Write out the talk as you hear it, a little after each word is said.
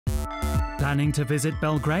Planning to visit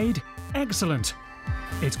Belgrade? Excellent!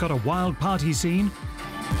 It's got a wild party scene,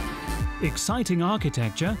 exciting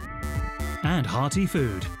architecture, and hearty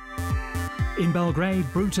food. In Belgrade,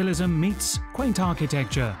 brutalism meets quaint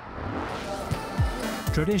architecture.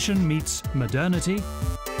 Tradition meets modernity,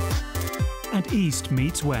 and East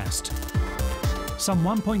meets West. Some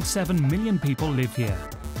 1.7 million people live here.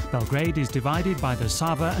 Belgrade is divided by the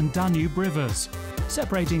Sava and Danube rivers,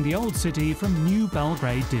 separating the old city from New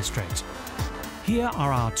Belgrade district. Here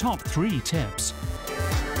are our top 3 tips.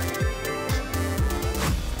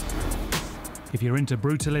 If you're into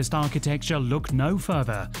brutalist architecture, look no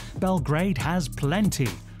further. Belgrade has plenty.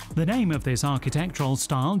 The name of this architectural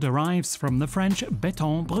style derives from the French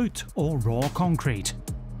béton brut, or raw concrete.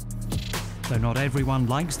 Though not everyone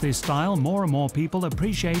likes this style, more and more people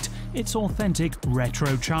appreciate its authentic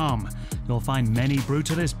retro charm. You'll find many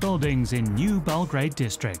brutalist buildings in New Belgrade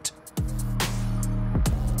district.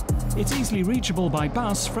 It's easily reachable by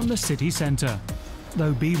bus from the city centre.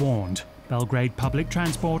 Though be warned, Belgrade public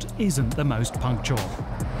transport isn't the most punctual.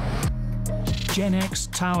 Genex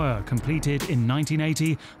Tower, completed in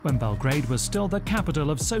 1980 when Belgrade was still the capital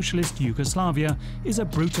of socialist Yugoslavia, is a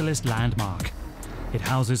brutalist landmark. It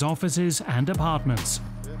houses offices and apartments.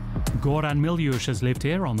 Goran Miljuš has lived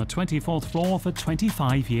here on the 24th floor for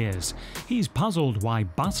 25 years. He's puzzled why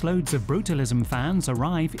busloads of brutalism fans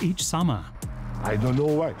arrive each summer. I don't know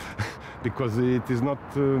why, because it is not,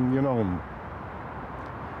 you know,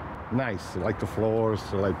 nice, like the floors,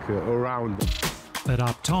 like around. But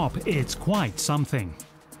up top, it's quite something.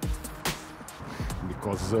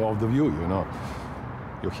 Because of the view, you know.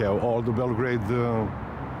 You have all the Belgrade,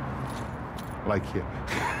 like here.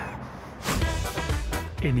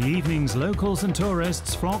 In the evenings, locals and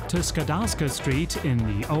tourists flock to Skadarska Street in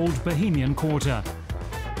the old Bohemian quarter.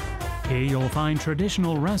 Here you'll find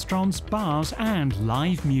traditional restaurants, bars and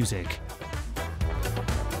live music.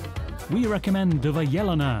 We recommend Dva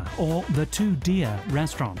Jelena, or the Two Deer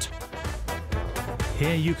restaurant.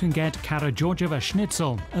 Here you can get Karađorđeva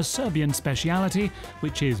schnitzel, a Serbian speciality,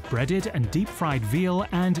 which is breaded and deep-fried veal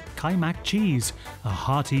and kajmak cheese, a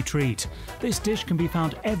hearty treat. This dish can be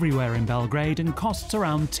found everywhere in Belgrade and costs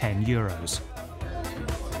around €10.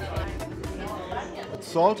 It's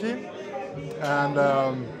salty and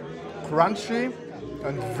crunchy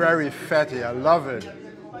and very fatty. I love it.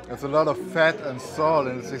 It's a lot of fat and salt,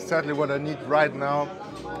 and it's exactly what I need right now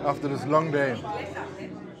after this long day.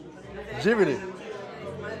 Živjeli!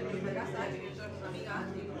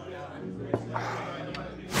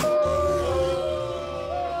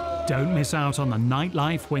 Don't miss out on the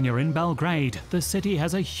nightlife when you're in Belgrade. The city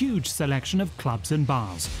has a huge selection of clubs and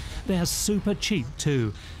bars. They're super cheap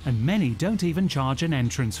too, and many don't even charge an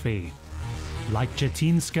entrance fee. Like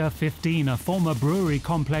Cetinjska 15, a former brewery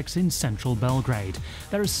complex in central Belgrade.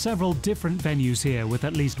 There are several different venues here with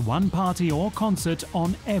at least one party or concert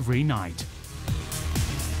on every night.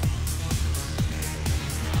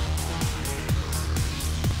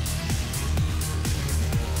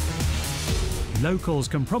 Locals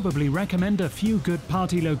can probably recommend a few good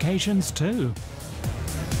party locations too.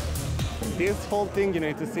 This whole thing you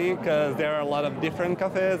need to see, because there are a lot of different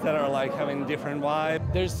cafes that are like having different vibe.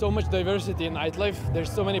 There's so much diversity in nightlife.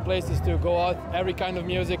 There's so many places to go out, every kind of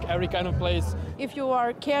music, every kind of place. If you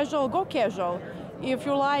are casual, go casual. If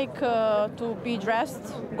you like to be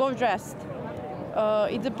dressed, go dressed.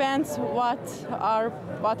 It depends what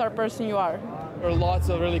person you are. There are lots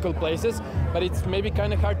of really cool places, but it's maybe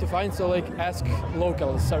kind of hard to find, so like ask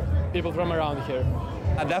locals, people from around here.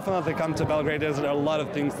 I definitely come to Belgrade. There's a lot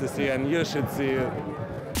of things to see, and you should see it.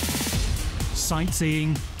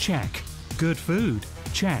 Sightseeing? Check. Good food?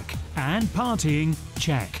 Check. And partying?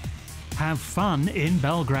 Check. Have fun in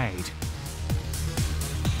Belgrade.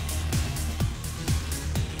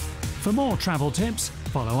 For more travel tips,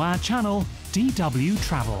 follow our channel DW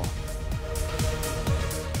Travel.